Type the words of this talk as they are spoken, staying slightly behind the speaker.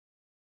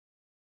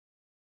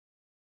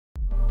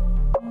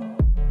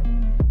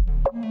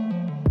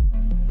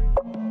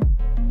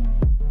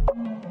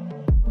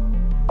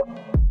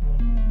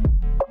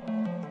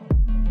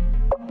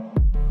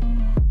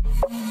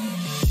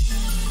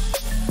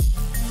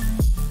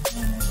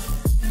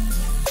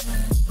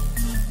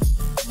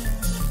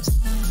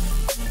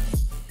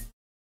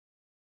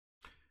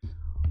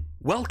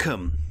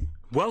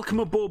Welcome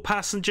aboard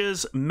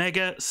passengers.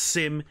 Mega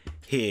Sim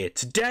here.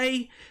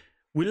 Today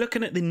we're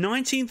looking at the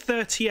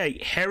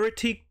 1938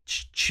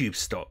 Heritage Tube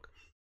Stock.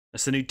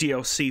 That's the new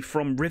DLC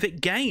from Rivet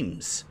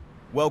Games.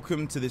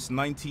 Welcome to this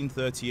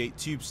 1938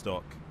 tube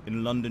stock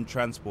in London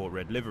Transport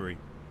red livery.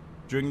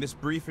 During this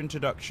brief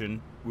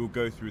introduction, we'll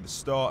go through the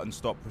start and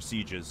stop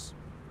procedures.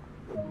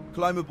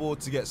 Climb aboard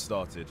to get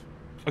started.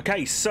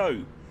 Okay,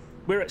 so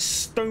we're at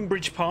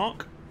Stonebridge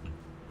Park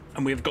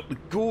and we've got the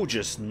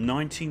gorgeous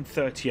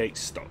 1938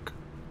 stock.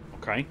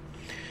 Okay,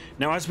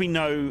 now as we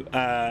know,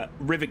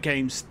 Rivet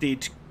Games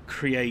did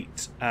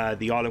create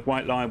the Isle of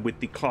Wight line with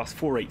the Class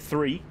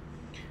 483,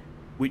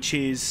 which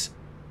is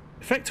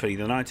effectively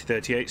the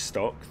 1938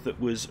 stock that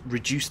was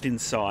reduced in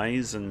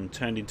size and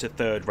turned into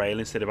third rail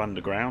instead of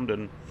underground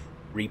and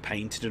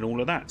repainted and all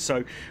of that.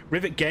 So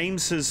Rivet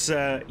Games has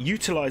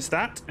utilised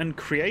that and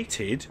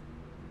created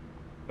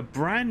a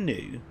brand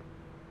new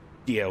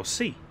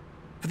DLC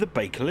for the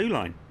Bakerloo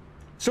Line.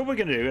 So what we're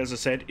going to do, as I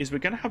said, is we're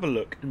going to have a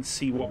look and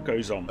see what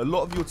goes on. A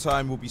lot of your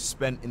time will be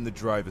spent in the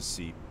driver's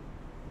seat.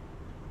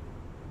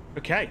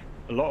 Okay,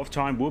 a lot of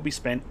time will be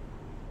spent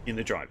in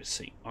the driver's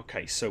seat.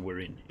 Okay, so we're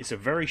in. It's a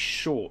very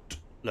short...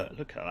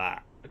 Look at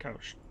that. Look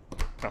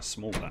how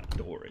small that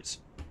door is.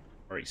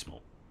 Very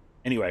small.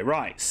 Anyway,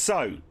 right,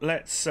 so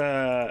let's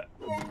put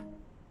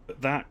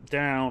that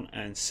down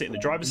and sit in the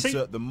driver's seat.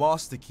 Insert the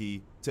master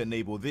key to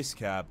enable this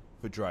cab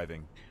for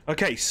driving.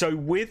 Okay, so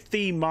with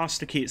the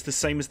master key, it's the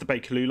same as the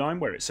Bakerloo line,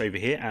 where it's over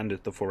here, and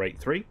at the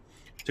 483.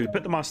 So we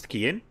put the master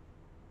key in.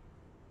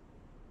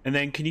 And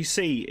then can you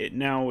see it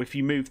now? If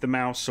you move the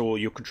mouse or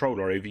your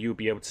controller over, you'll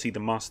be able to see the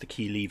master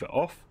key lever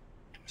off.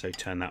 So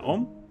turn that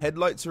on.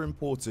 Headlights are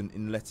important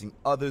in letting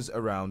others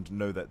around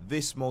know that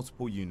this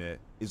multiple unit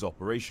is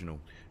operational.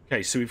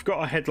 Okay, so we've got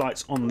our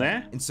headlights on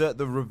there. Insert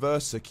the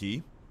reverser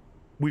key.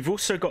 We've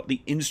also got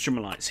the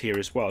instrument lights here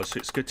as well, so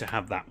it's good to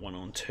have that one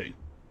on too.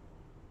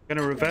 Going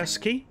to reverse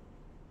key.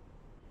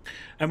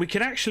 And we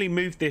can actually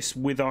move this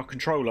with our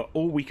controller,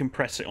 or we can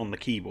press it on the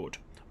keyboard,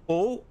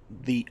 or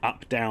the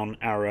up-down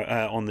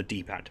arrow on the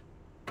D-pad.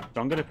 So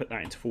I'm going to put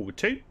that into forward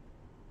 2.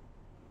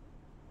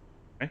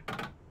 Okay.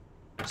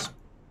 Yes.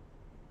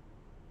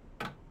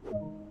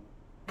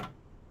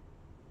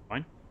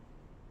 Fine.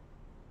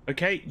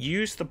 Okay,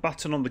 use the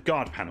button on the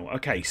guard panel.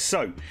 Okay,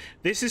 so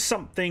this is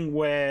something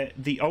where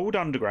the old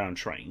underground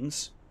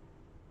trains,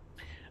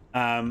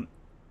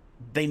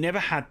 they never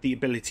had the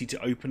ability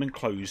to open and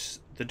close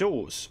the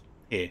doors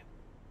here.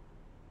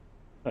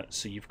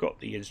 So you've got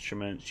the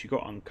instruments, you've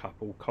got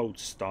uncouple, cold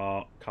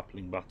start,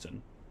 coupling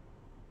button.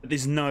 But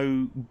there's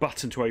no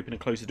button to open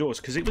and close the doors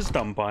because it was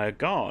done by a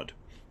guard.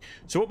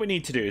 So what we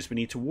need to do is we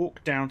need to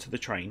walk down to the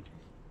train.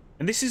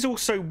 And this is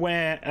also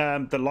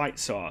where the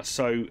lights are.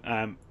 So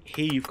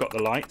here you've got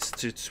the lights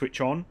to switch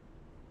on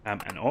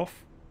and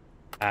off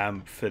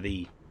for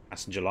the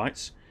passenger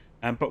lights.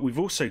 But we've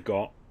also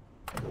got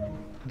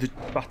the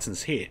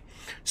buttons here.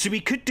 So we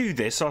could do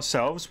this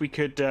ourselves. We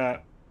could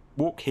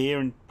walk here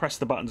and press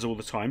the buttons all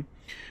the time.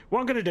 What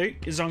I'm going to do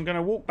is I'm going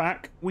to walk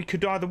back. We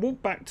could either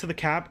walk back to the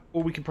cab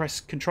or we can press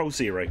Control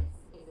 0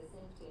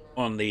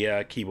 on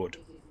the keyboard.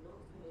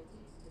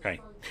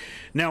 Okay.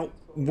 Now,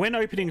 when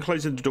opening and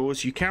closing the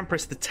doors, you can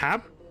press the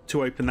tab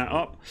to open that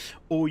up,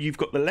 or you've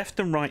got the left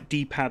and right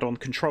D-pad on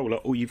controller,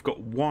 or you've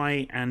got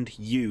Y and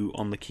U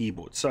on the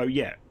keyboard. So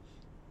yeah,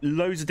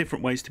 loads of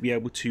different ways to be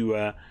able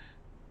to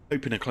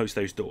open and close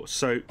those doors.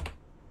 So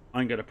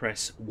I'm going to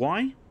press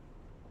Y.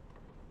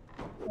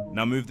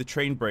 Now move the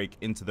train brake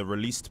into the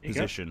released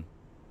position.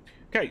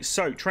 Okay,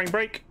 so train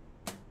brake.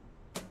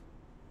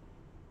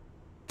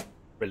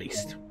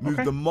 Released. Move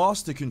the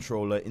master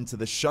controller into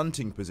the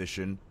shunting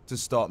position to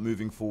start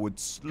moving forward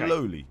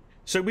slowly. Okay.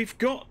 So we've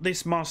got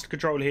this master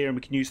controller here and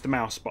we can use the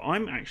mouse, but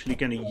I'm actually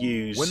going to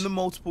use... When the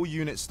multiple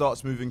unit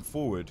starts moving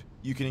forward,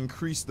 you can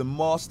increase the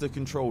master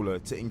controller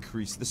to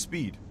increase the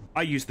speed.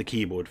 I use the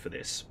keyboard for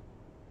this.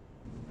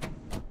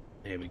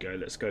 Here we go,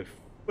 let's go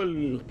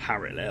full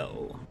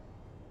parallel.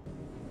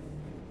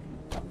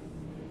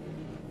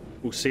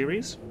 Full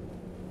series.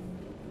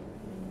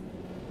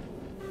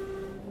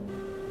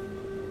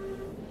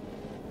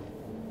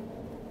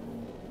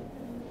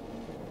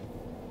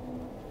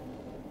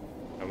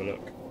 Have a look.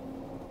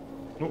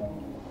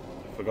 Oh,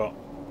 I forgot.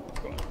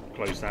 Got to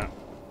close that.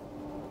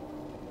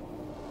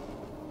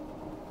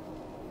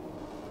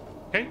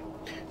 Okay,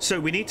 so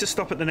we need to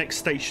stop at the next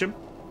station.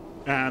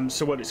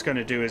 So what it's going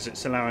to do is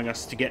it's allowing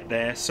us to get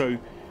there. So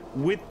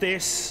with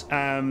this,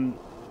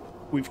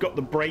 we've got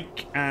the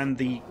brake and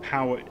the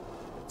power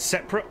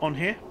separate on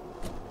here.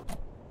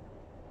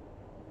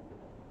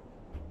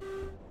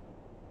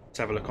 Let's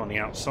have a look on the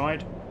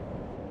outside.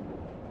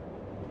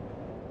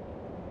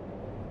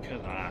 Look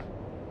at that.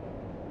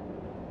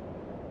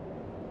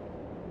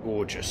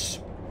 Gorgeous.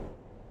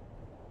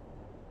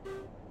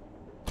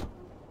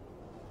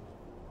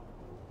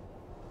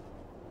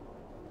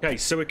 Okay,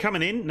 so we're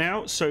coming in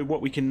now. So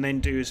what we can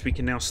then do is we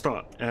can now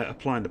start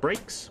applying the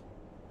brakes.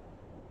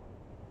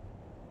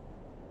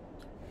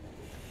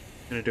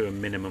 I'm going to do a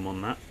minimum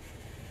on that.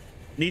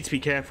 Need to be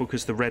careful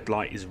because the red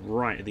light is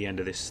right at the end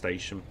of this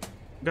station.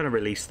 I'm going to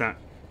release that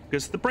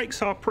because the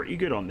brakes are pretty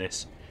good on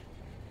this.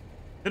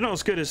 They're not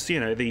as good as, you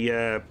know, the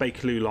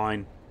Bakerloo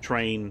Line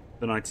train,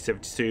 the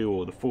 1972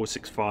 or the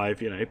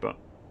 465, you know, but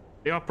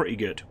they are pretty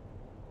good.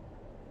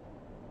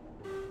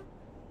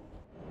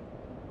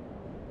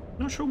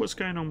 Not sure what's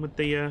going on with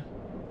the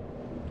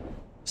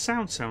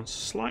sounds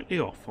slightly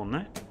off on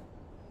there.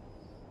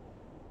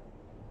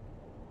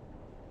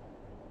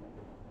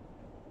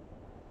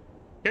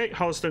 Okay,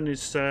 Harlesden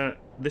is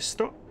this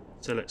stop,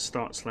 so let's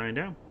start slowing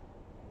down.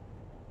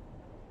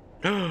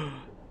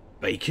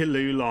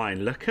 Bakerloo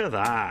Line, look at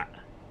that.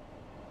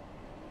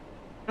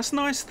 That's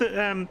nice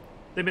that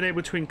they've been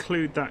able to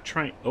include that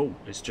train. Oh,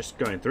 it's just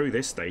going through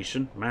this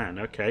station. Man,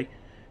 okay.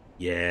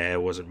 Yeah, I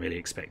wasn't really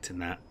expecting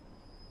that.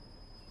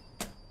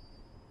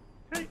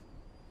 Okay.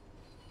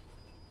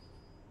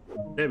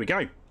 There we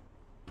go.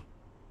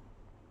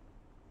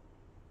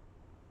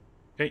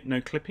 Okay,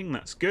 no clipping,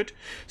 that's good.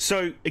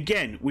 So,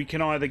 again, we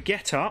can either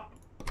get up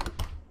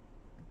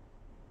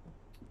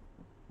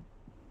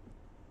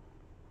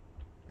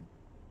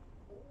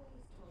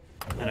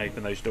and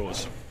open those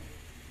doors.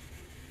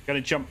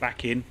 Going to jump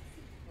back in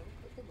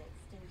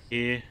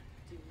here.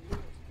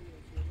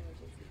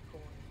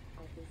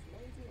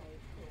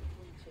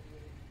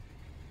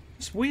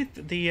 It's weird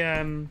that the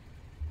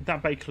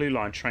that Bakerloo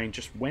Line train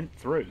just went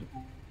through.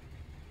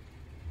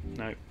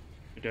 No,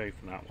 we don't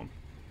open that one.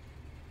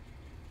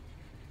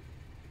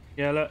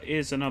 Yeah, look,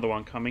 here's another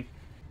one coming.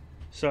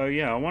 So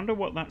yeah, I wonder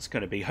what that's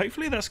going to be.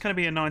 Hopefully that's going to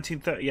be a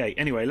 1938.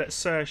 Anyway,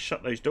 let's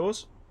shut those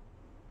doors.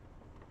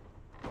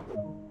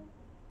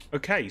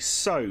 Okay,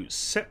 so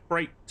set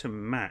brake to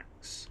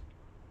max.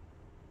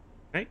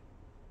 Okay.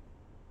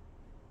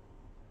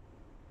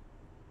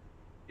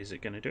 Is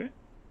it going to do it?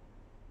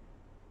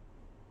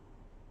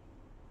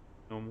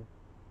 Normal.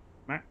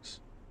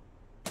 Max.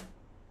 Go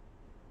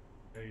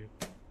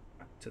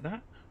back to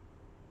that.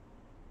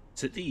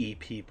 Set the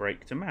EP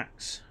brake to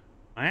max.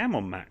 I am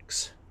on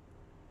max.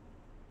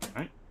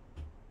 Right.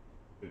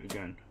 Where are we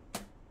going?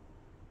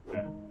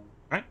 Yeah.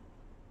 Right.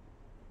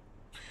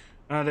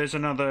 There's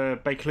another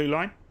Bakerloo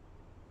Line.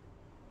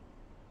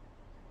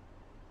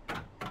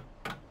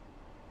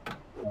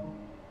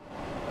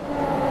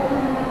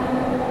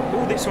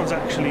 Oh, this one's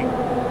actually...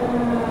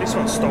 This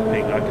one's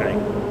stopping, okay.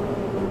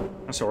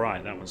 That's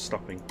alright, that one's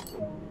stopping.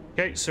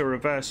 Okay, so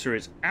reverser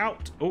is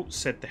out. Oh,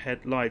 set the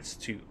headlights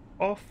to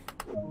off.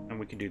 And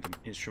we can do the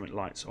instrument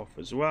lights off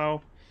as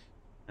well.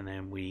 And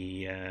then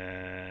we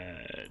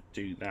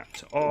do that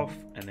to off.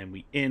 And then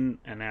we in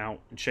and out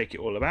and shake it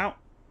all about.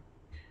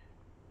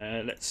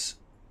 Let's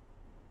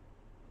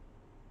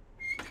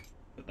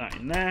put that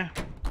in there.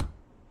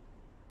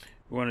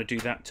 We want to do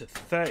that to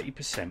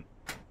 30%.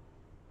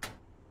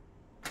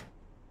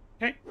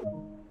 Okay.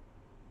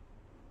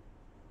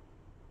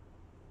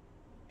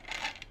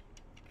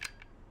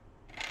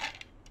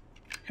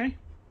 Okay.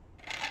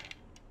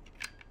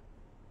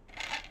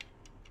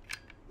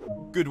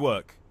 Good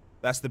work.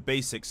 That's the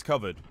basics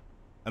covered.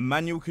 A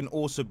manual can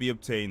also be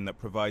obtained that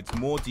provides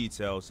more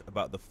details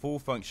about the full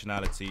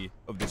functionality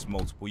of this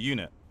multiple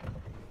unit.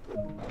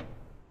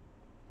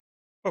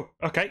 Oh,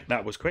 okay,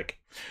 that was quick.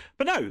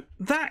 But no,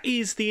 that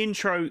is the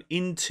intro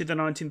into the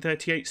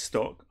 1938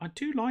 stock. I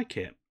do like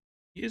it.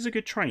 It is a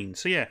good train.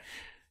 So yeah,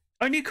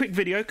 only a quick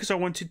video because I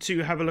wanted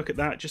to have a look at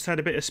that. Just had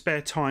a bit of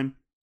spare time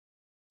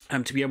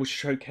to be able to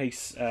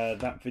showcase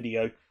that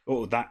video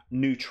or that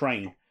new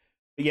train.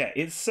 But yeah,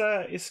 it's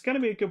going to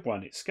be a good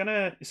one. It's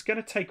gonna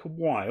take a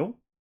while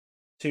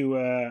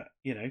to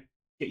you know,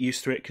 get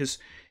used to it because,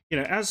 you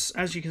know,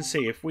 as you can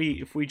see, if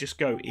we just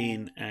go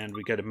in and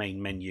we go to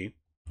main menu,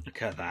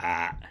 look at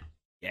that.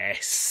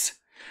 Yes.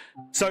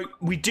 So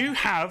we do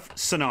have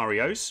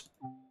scenarios.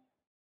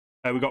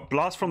 We've got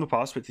Blast from the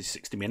Past, which is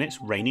 60 minutes,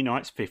 Rainy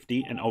Nights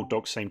 50, and Old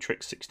Dog Same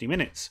Trick 60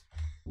 minutes.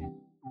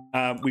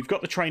 We've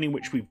got the training,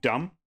 which we've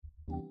done.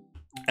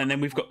 And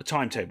then we've got the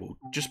timetable.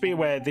 Just be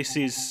aware this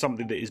is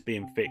something that is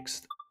being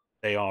fixed.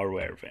 They are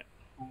aware of it.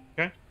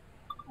 Okay?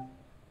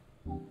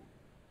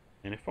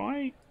 And if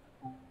I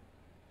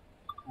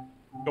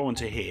go on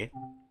to here.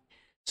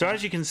 So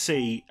as you can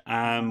see,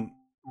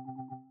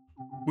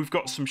 we've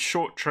got some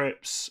short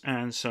trips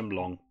and some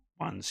long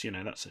ones. You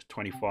know, that's a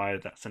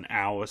 25, that's an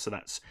hour. So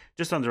that's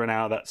just under an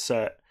hour. That's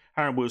Harrow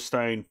and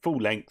Wealdstone, full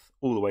length,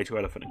 all the way to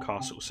Elephant and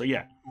Castle. So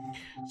yeah,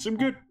 some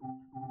good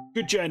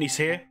journeys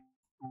here.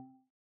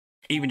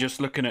 Even just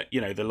looking at, you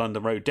know, the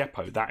London Road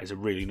Depot, that is a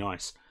really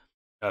nice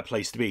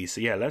place to be.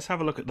 So yeah, let's have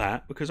a look at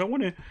that because I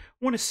want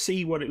to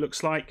see what it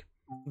looks like.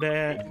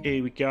 There,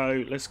 here we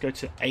go. Let's go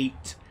to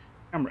 8,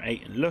 camera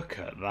 8, and look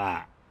at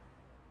that.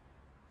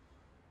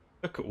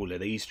 Look at all of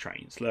these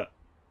trains. Look,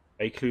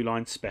 Bakerloo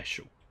Line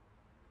Special.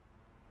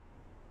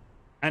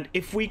 And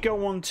if we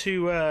go on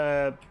to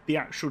the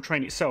actual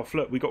train itself,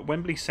 look, we got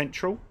Wembley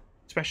Central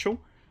Special,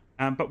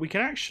 but we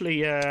can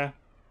actually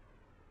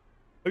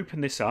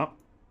open this up.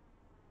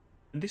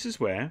 And this is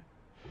where,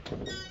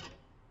 if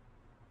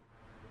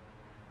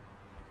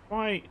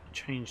I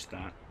change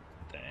that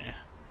there,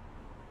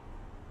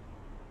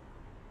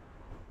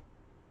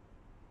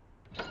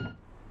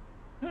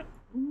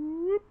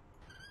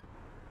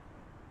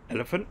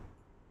 Elephant.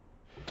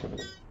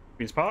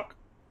 Queen's Park.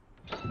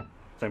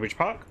 Stonebridge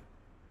Park.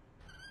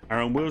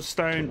 Arran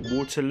Wealdstone,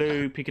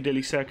 Waterloo,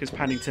 Piccadilly Circus,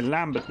 Paddington,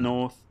 Lambeth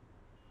North.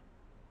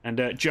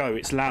 And Joe,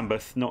 it's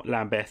Lambeth, not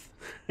Lambeth.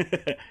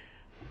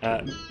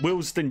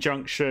 Willesden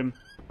Junction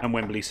and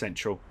Wembley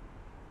Central.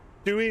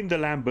 Doing the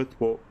Lambeth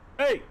walk.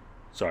 Hey!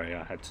 Sorry,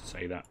 I had to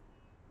say that.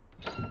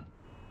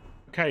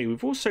 Okay,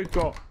 we've also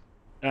got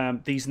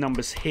these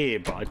numbers here,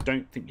 but I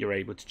don't think you're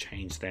able to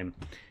change them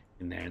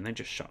in there. And then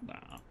just shut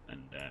that up.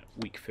 And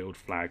weak field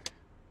flag.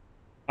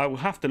 I will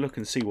have to look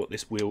and see what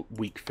this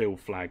weak field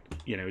flag,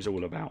 you know, is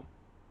all about.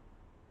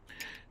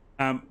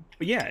 But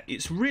yeah,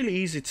 it's really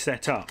easy to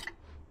set up.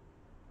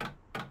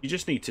 You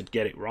just need to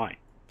get it right.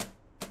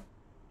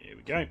 Here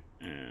we go.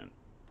 And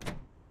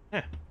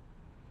yeah.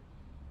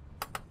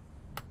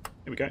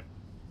 Here we go.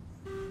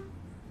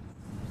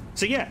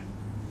 So yeah.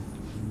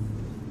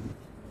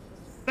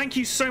 Thank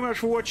you so much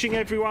for watching,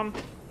 everyone.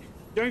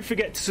 Don't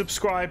forget to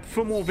subscribe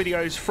for more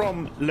videos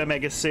from Le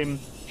Mega Sim.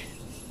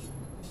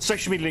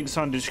 Social media links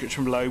are in the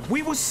description below.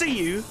 We will see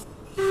you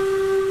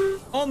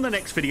on the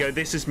next video.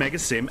 This is Mega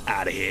Sim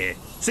out of here.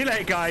 See you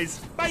later, guys.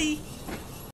 Bye.